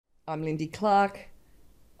I'm Lindy Clark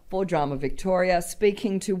for Drama Victoria,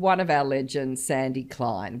 speaking to one of our legends, Sandie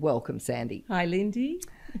Klein. Welcome, Sandie. Hi, Lindy.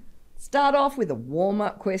 Start off with a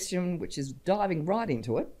warm-up question, which is diving right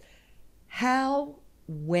into it. How,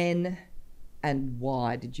 when, and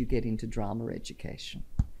why did you get into drama education?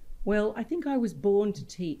 Well, I think I was born to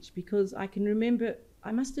teach because I can remember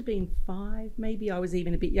I must have been 5, maybe I was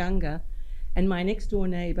even a bit younger, and my next door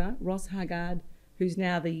neighbour, Ross Haggard, who's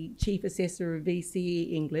now the Chief Assessor of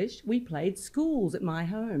VCE English, we played schools at my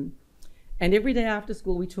home. And every day after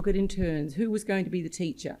school we took it in turns. Who was going to be the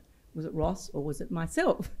teacher? Was it Ross or was it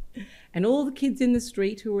myself? And all the kids in the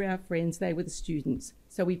street who were our friends, they were the students.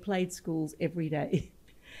 So we played schools every day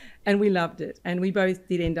and we loved it. And we both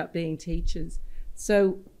did end up being teachers.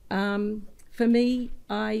 So for me,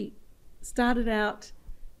 I started out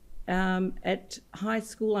at high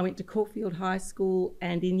school. I went to Caulfield High School,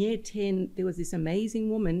 and in year 10 there was this amazing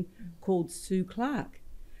woman called Sue Clark,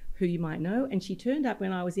 who you might know, and she turned up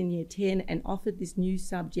when I was in year 10 and offered this new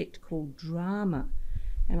subject called drama.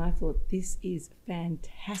 And I thought, this is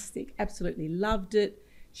fantastic. Absolutely loved it.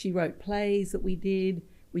 She wrote plays that we did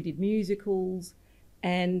musicals,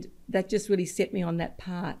 and that just really set me on that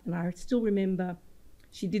path. And I still remember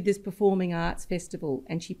she did this performing arts festival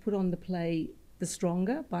and she put on the play The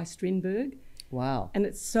Stronger by Strindberg. Wow. And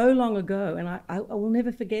it's so long ago, and I will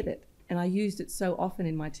never forget it. And I used it so often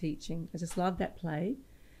in my teaching. I just loved that play.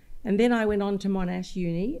 And then I went on to Monash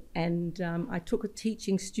Uni, and I took a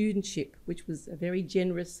teaching studentship, which was a very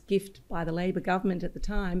generous gift by the Labor government at the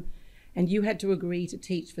time. And you had to agree to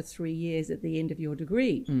teach for 3 years at the end of your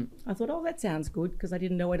degree. I thought, oh, that sounds good, because I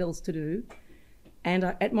didn't know what else to do. And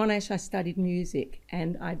at Monash, I studied music,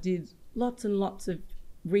 and I did lots and lots of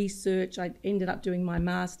research. I ended up doing my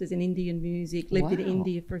master's in Indian music, lived in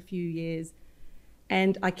India for a few years.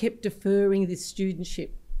 And I kept deferring this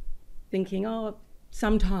studentship, thinking, oh,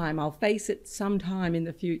 sometime, I'll face it sometime in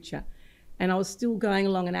the future. And I was still going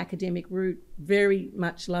along an academic route, very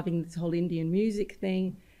much loving this whole Indian music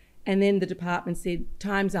thing. And then the department said,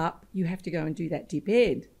 time's up, you have to go and do that dip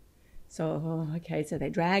ed. So, okay, so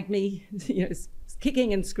they dragged me,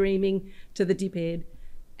 kicking and screaming to the dip ed.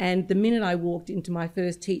 And the minute I walked into my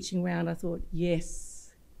first teaching round, I thought,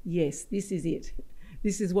 yes, this is it.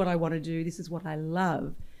 This is what I want to do. This is what I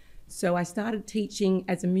love. So I started teaching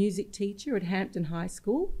as a music teacher at Hampton High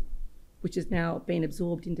School, which has now been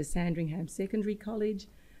absorbed into Sandringham Secondary College.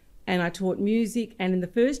 And I taught music. And in the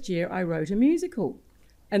first year, I wrote a musical.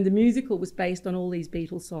 And the musical was based on all these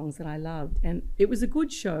Beatles songs that I loved. And it was a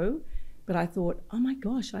good show, but I thought, oh my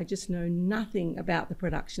gosh, I just know nothing about the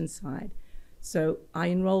production side. So I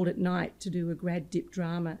enrolled at night to do a grad dip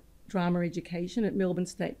drama education at Melbourne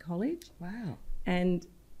State College. Wow. And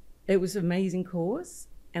it was an amazing course.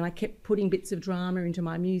 And I kept putting bits of drama into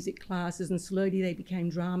my music classes, and slowly they became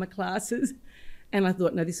drama classes. And I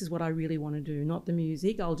thought, no, this is what I really want to do, not the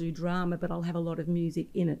music. I'll do drama, but I'll have a lot of music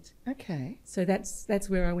in it. Okay. So that's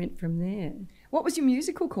where I went from there. What was your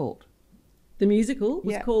musical called? The musical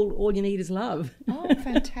was called All You Need Is Love. Oh,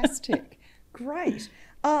 fantastic. Great.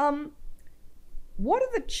 What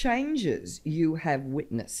are the changes you have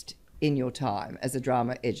witnessed in your time as a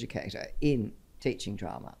drama educator in teaching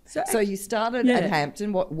drama? So you started at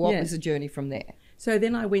Hampton. What was the journey from there? So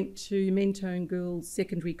then I went to Mentone Girls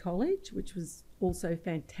Secondary College, which was also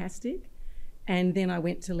fantastic. And then I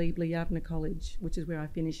went to Leibler Yavner College, which is where I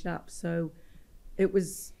finished up. So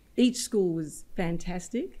each school was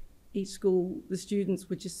fantastic. Each school, the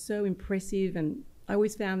students were just so impressive, and I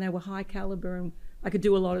always found they were high caliber and I could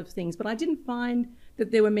do a lot of things. But I didn't find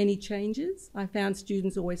that there were many changes. I found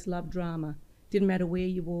students always loved drama. Didn't matter where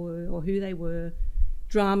you were or who they were.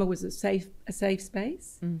 Drama was a safe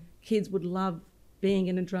space. Kids would love being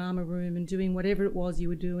in a drama room and doing whatever it was you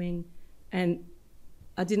were doing. And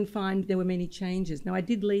I didn't find there were many changes. Now, I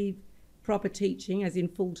did leave proper teaching, as in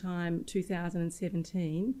full-time,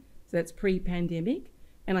 2017. So that's pre-pandemic.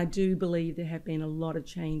 And I do believe there have been a lot of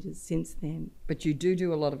changes since then. But you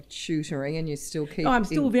do a lot of tutoring, and you still keep... I'm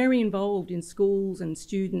still very involved in schools and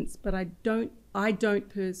students, but I don't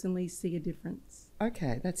personally see a difference.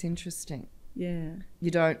 Okay, that's interesting. Yeah.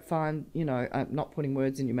 You don't find, I'm not putting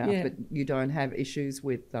words in your mouth, but you don't have issues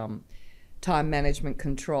with time management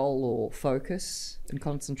control or focus and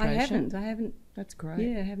concentration? I haven't. That's great.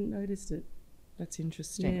 Yeah, I haven't noticed it. That's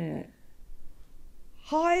interesting. Yeah.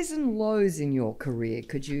 Highs and lows in your career.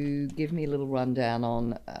 Could you give me a little rundown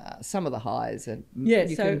on some of the highs? And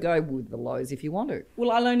you can go with the lows if you want to.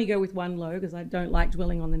 Well, I'll only go with one low because I don't like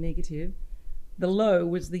dwelling on the negative. The low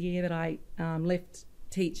was the year that I left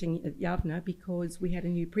teaching at Yavner because we had a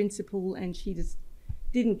new principal and she just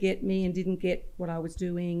didn't get me and didn't get what I was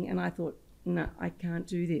doing. And I thought, no, I can't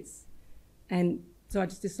do this. And so I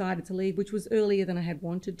just decided to leave, which was earlier than I had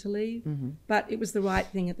wanted to leave. But it was the right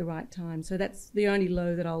thing at the right time. So that's the only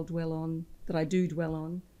low that I'll dwell on, that I do dwell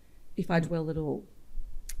on, if I dwell at all.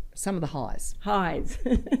 Some of the highs. Highs.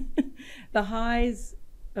 The highs,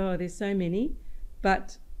 oh, there's so many.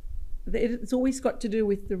 But it's always got to do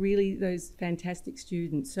with those fantastic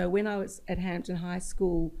students. So when I was at Hampton High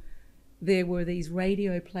School, there were these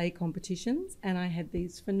radio play competitions, and I had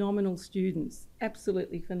these phenomenal students,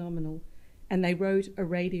 absolutely phenomenal. And they wrote a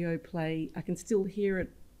radio play. I can still hear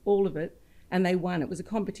it, all of it, and they won. It was a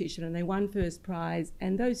competition, and they won first prize.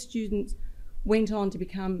 And those students went on to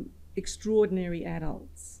become extraordinary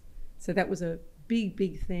adults. So that was a big,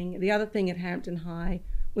 big thing. The other thing at Hampton High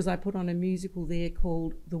was I put on a musical there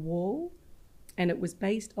called The Wall, and it was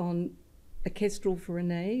based on A Kestrel for a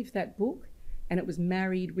Knave, that book, and it was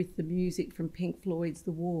married with the music from Pink Floyd's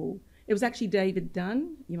The Wall. It was actually David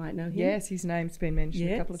Dunn, you might know him. Yes, his name's been mentioned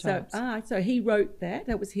a couple of times. So he wrote that.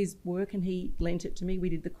 That was his work, and he lent it to me. We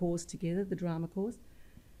did the course together, the drama course.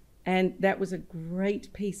 And that was a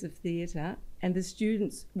great piece of theatre. And the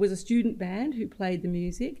students was a student band who played the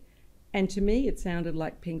music. And to me, it sounded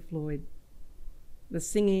like Pink Floyd. The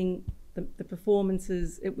singing, the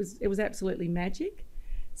performances, it was absolutely magic.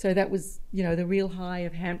 So that was, the real high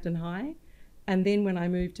of Hampton High. And then when I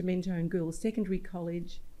moved to Mentone Girls Secondary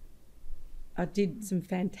College, I did some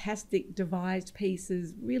fantastic devised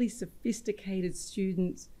pieces, really sophisticated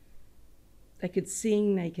students. They could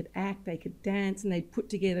sing, they could act, they could dance, and they put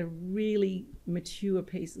together really mature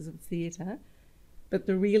pieces of theatre. But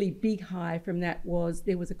the really big high from that was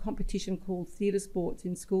there was a competition called Theatre Sports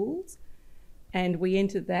in Schools, and we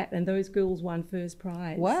entered that, and those girls won first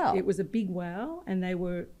prize. Wow. It was a big wow, and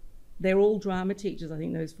they're all drama teachers, I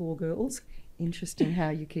think, those 4 girls. Interesting how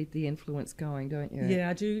you keep the influence going, don't you? Yeah,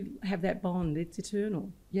 I do have that bond. It's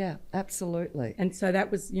eternal. Yeah, absolutely. And so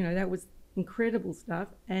that was incredible stuff.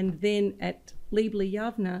 And then at Liebler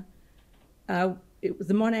Yavna, it was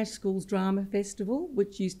the Monash Schools Drama Festival,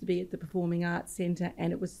 which used to be at the Performing Arts Centre,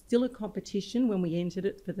 and it was still a competition when we entered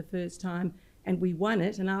it for the first time, and we won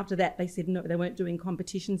it. And after that, they said no, they weren't doing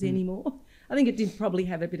competitions anymore. I think it did probably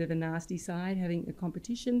have a bit of a nasty side, having a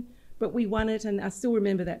competition, but we won it, and I still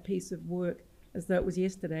remember that piece of work as though it was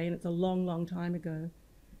yesterday, and it's a long, long time ago.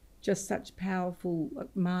 Just such powerful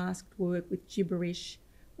masked work with gibberish,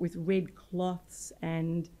 with red cloths,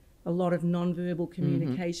 and a lot of non-verbal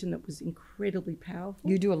communication that was incredibly powerful.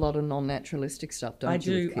 You do a lot of non-naturalistic stuff, don't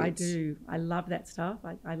you? I do. I love that stuff.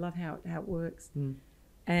 I love how it works.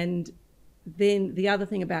 And then the other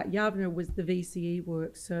thing about Yavna was the VCE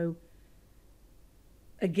work. So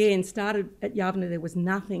again, started at Yavna, there was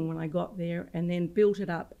nothing when I got there, and then built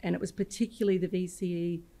it up. And it was particularly the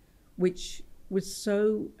VCE, which was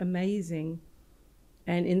so amazing.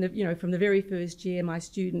 And from the very first year, my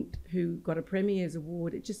student who got a Premier's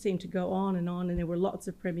Award, it just seemed to go on, and there were lots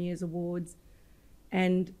of Premier's Awards,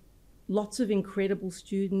 and lots of incredible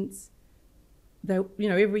students. Though,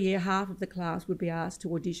 every year half of the class would be asked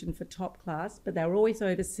to audition for top class, but they were always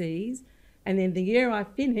overseas. And then the year I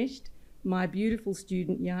finished, my beautiful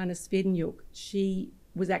student, Jana Svednyuk, she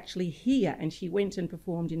was actually here, and she went and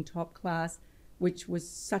performed in top class, which was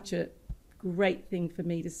such a great thing for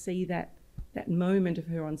me to see that moment of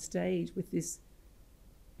her on stage with this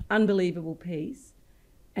unbelievable piece.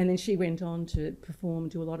 And then she went on to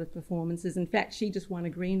do a lot of performances. In fact, she just won a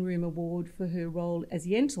Green Room Award for her role as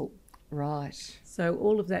Yentl. Right. So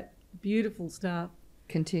all of that beautiful stuff.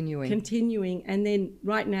 Continuing. And then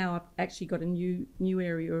right now I've actually got a new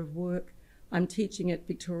area of work. I'm teaching at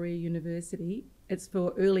Victoria University. It's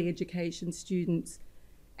for early education students,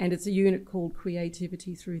 and it's a unit called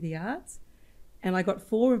Creativity Through the Arts. And I got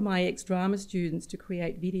 4 of my ex-drama students to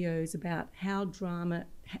create videos about how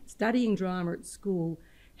studying drama at school,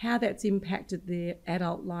 how that's impacted their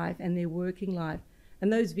adult life and their working life.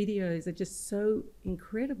 And those videos are just so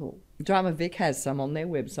incredible. Drama Vic has some on their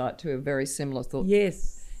website too, a very similar thought.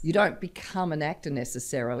 Yes. You don't become an actor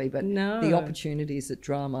necessarily, but the opportunities that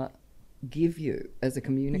drama give you as a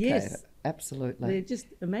communicator. Yes. Absolutely. They're just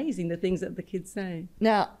amazing, the things that the kids say.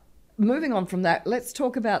 Now, moving on from that, let's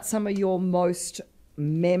talk about some of your most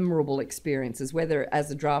memorable experiences, whether as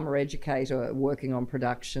a drama educator working on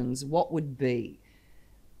productions. What would be?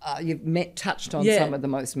 You've touched on some of the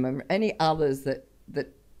most memorable. Any others that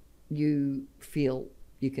you feel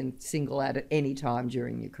you can single out at any time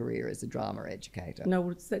during your career as a drama educator? No,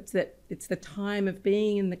 it's the time of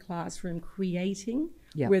being in the classroom creating,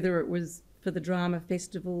 whether it was for the drama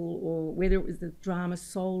festival or whether it was the drama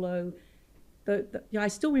solo. I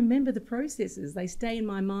still remember the processes. They stay in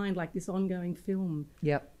my mind like this ongoing film.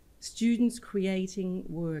 Yep. students creating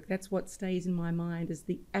work. That's what stays in my mind as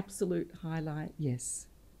the absolute highlight. Yes.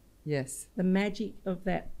 Yes. The magic of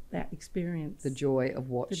that experience. The joy of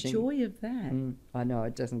watching. The joy of that. I know,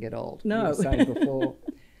 it doesn't get old. No. You were saying before.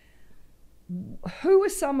 Who are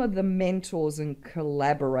some of the mentors and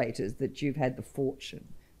collaborators that you've had the fortune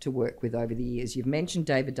to work with over the years? You've mentioned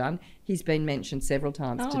David Dunn. He's been mentioned several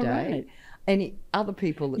times today. Right. Any other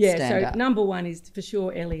people that stand out? Number one is for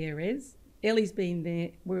sure Ellie Erez. Ellie's been there.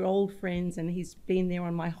 We're old friends, and he's been there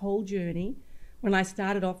on my whole journey. When I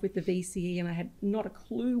started off with the VCE and I had not a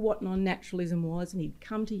clue what non-naturalism was, and he'd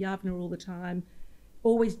come to Yavna all the time,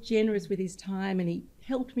 always generous with his time, and he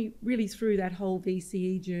helped me really through that whole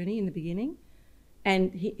VCE journey in the beginning.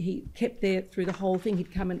 And he kept there through the whole thing.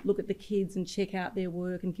 He'd come and look at the kids and check out their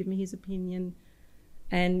work and give me his opinion.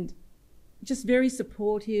 And just very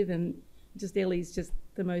supportive, and just Ellie's just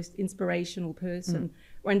the most inspirational person.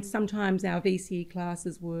 When sometimes our VCE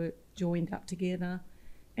classes were joined up together,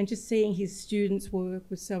 and just seeing his students' work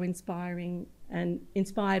was so inspiring and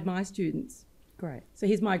inspired my students. Great. So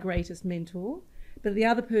he's my greatest mentor. But the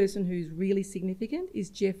other person who's really significant is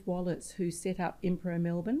Jeff Wallace, who set up Impro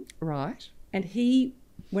Melbourne. Right. And he,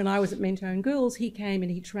 when I was at Mentone Girls, he came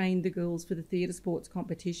and he trained the girls for the theatre sports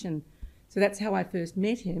competition. So that's how I first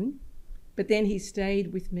met him. But then he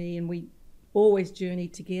stayed with me, and we always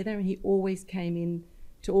journeyed together, and he always came in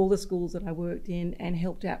to all the schools that I worked in and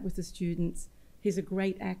helped out with the students. He's a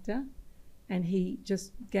great actor, and he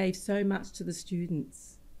just gave so much to the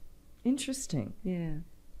students. Interesting. Yeah.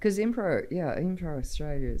 Because Impro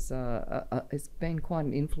Australia is it's been quite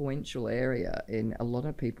an influential area in a lot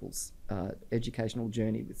of people's educational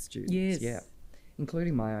journey with students. Yes. Yeah,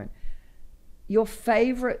 including my own. Your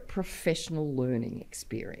favourite professional learning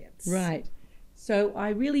experience? Right. So I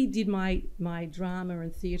really did my drama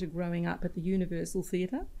and theatre growing up at the Universal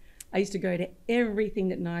Theatre. I used to go to everything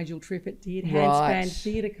that Nigel Triffett did, Handstand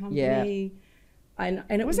Theatre Company. Yeah.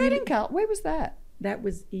 And it was that in Carlton? Where was that? That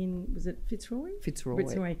was it Fitzroy?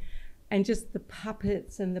 Fitzroy. And just the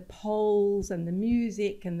puppets and the poles and the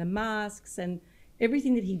music and the masks and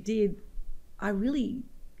everything that he did, I really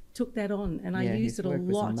took that on, and I used it a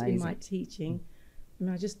lot in my teaching. And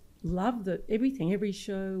I just loved everything. Every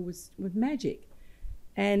show was magic.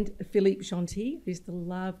 And Philippe Gentil, I used to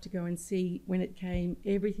love to go and see when it came,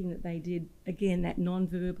 everything that they did. Again, that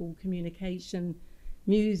non-verbal communication,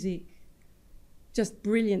 music, just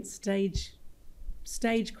brilliant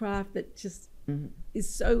stagecraft that just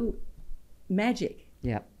is so magic.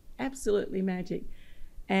 Yeah. Absolutely magic.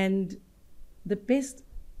 And the best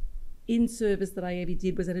in-service that I ever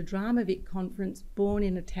did was at a Drama Vic conference, Born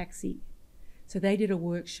in a Taxi. So they did a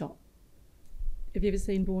workshop. Have you ever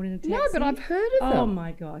seen Born in a Taxi? No, but I've heard of them. Oh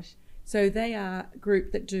my gosh. So they are a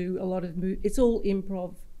group that do a lot of, it's all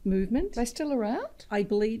improv movement. They still around? I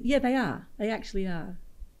believe, yeah, they are. They actually are.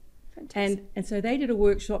 Fantastic. And so they did a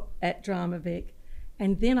workshop at Drama Vic,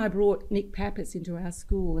 and then I brought Nick Pappas into our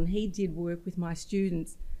school, and he did work with my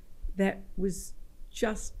students. That was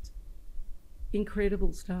just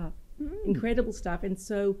incredible stuff. Incredible stuff. And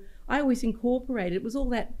so I always incorporated, it was all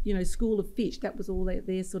that, School of Fish, that was all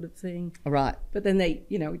their sort of thing. Right. But then it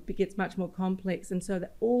gets much more complex, and so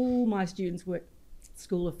that all my students were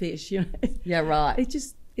School of Fish, Yeah, right.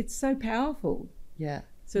 It's so powerful. Yeah.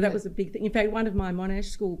 So that was a big thing. In fact, one of my Monash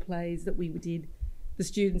school plays that we did, the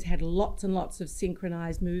students had lots and lots of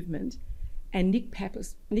synchronised movement, and Nick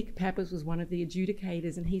Pappas was one of the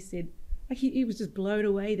adjudicators, and he said, he was just blown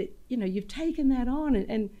away that, you've taken that on,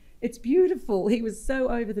 and it's beautiful. He was so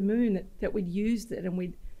over the moon that we'd used it and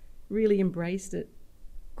we'd really embraced it.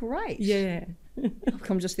 Great. Yeah.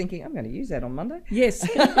 I'm just thinking, I'm going to use that on Monday. Yes.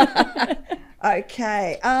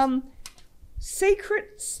 Okay.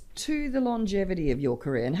 Secrets to the longevity of your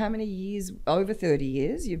career, and how many years, over 30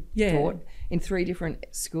 years, you've taught in 3 different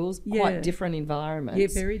schools, quite different environments.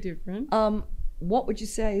 Yeah, very different. What would you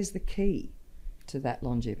say is the key to that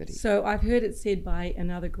longevity? So I've heard it said by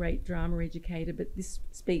another great drama educator, but this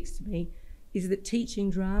speaks to me, is that teaching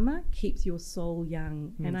drama keeps your soul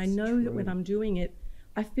young. And I know that when I'm doing it,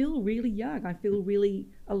 I feel really young. I feel really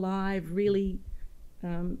alive, really,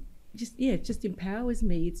 it just empowers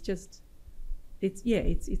me.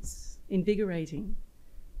 It's invigorating,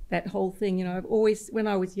 that whole thing. I've always, when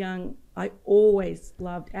I was young, I always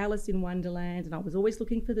loved Alice in Wonderland, and I was always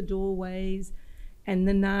looking for the doorways and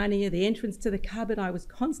the Narnia, the entrance to the cupboard. I was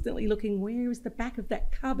constantly looking, where is the back of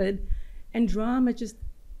that cupboard? And drama just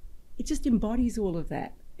embodies all of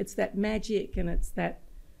that. It's that magic, and it's that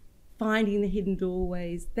finding the hidden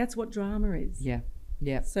doorways. That's what drama is. Yeah,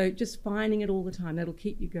 yeah. So just finding it all the time, that'll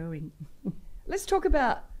keep you going. Let's talk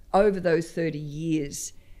about, over those 30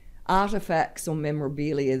 years, artifacts or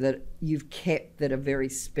memorabilia that you've kept that are very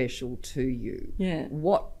special to you. Yeah.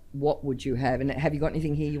 What would you have? And have you got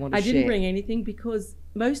anything here you want to share? I didn't bring anything because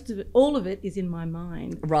most of it, all of it is in my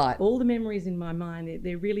mind. Right. All the memories in my mind,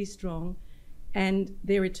 they're really strong and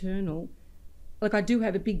they're eternal. Like, I do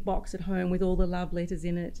have a big box at home with all the love letters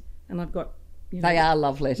in it, and I've got, you know, they are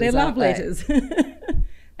love letters. They're love they? letters.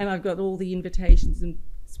 And I've got all the invitations and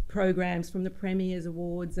programs from the Premier's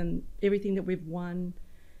Awards and everything that we've won.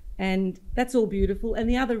 And that's all beautiful. And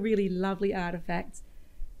the other really lovely artifacts,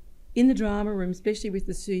 in the drama room, especially with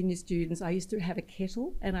the senior students, I used to have a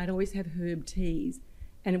kettle and I'd always have herb teas.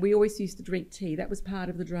 And we always used to drink tea. That was part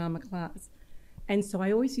of the drama class. And so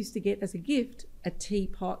I always used to get as a gift a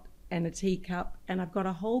teapot and a teacup. And I've got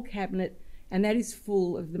a whole cabinet, and that is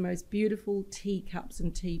full of the most beautiful teacups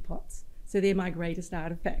and teapots. So they're my greatest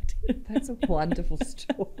artefact. That's a wonderful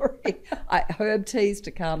story. Herb teas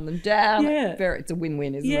to calm them down. Yeah. It's a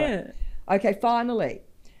win-win, isn't it? Yeah. Okay, finally,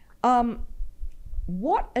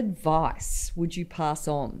 what advice would you pass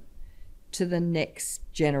on to the next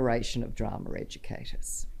generation of drama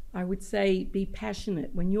educators? I would say be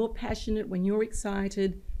passionate. When you're passionate, when you're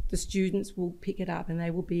excited, the students will pick it up and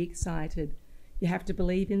they will be excited. You have to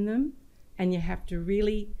believe in them, and you have to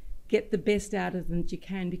really get the best out of them that you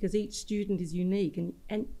can, because each student is unique.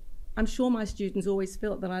 And I'm sure my students always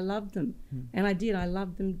felt that I loved them. And I did. I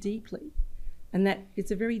loved them deeply. And that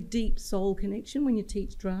it's a very deep soul connection when you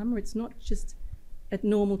teach drama. It's not just a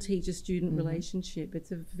normal teacher-student relationship.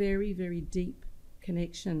 It's a very, very deep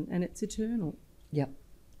connection, and it's eternal. Yep.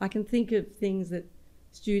 I can think of things that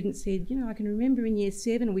students said, you know, I can remember in year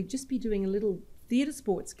 7 we'd just be doing a little theatre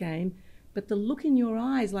sports game, but the look in your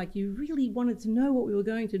eyes, like you really wanted to know what we were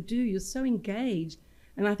going to do. You're so engaged.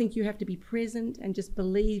 And I think you have to be present and just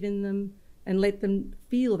believe in them and let them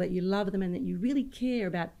feel that you love them and that you really care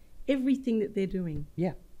about everything that they're doing.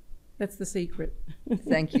 Yeah. That's the secret.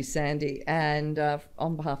 Thank you, Sandie. And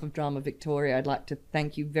on behalf of Drama Victoria, I'd like to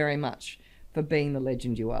thank you very much for being the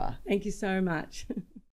legend you are. Thank you so much.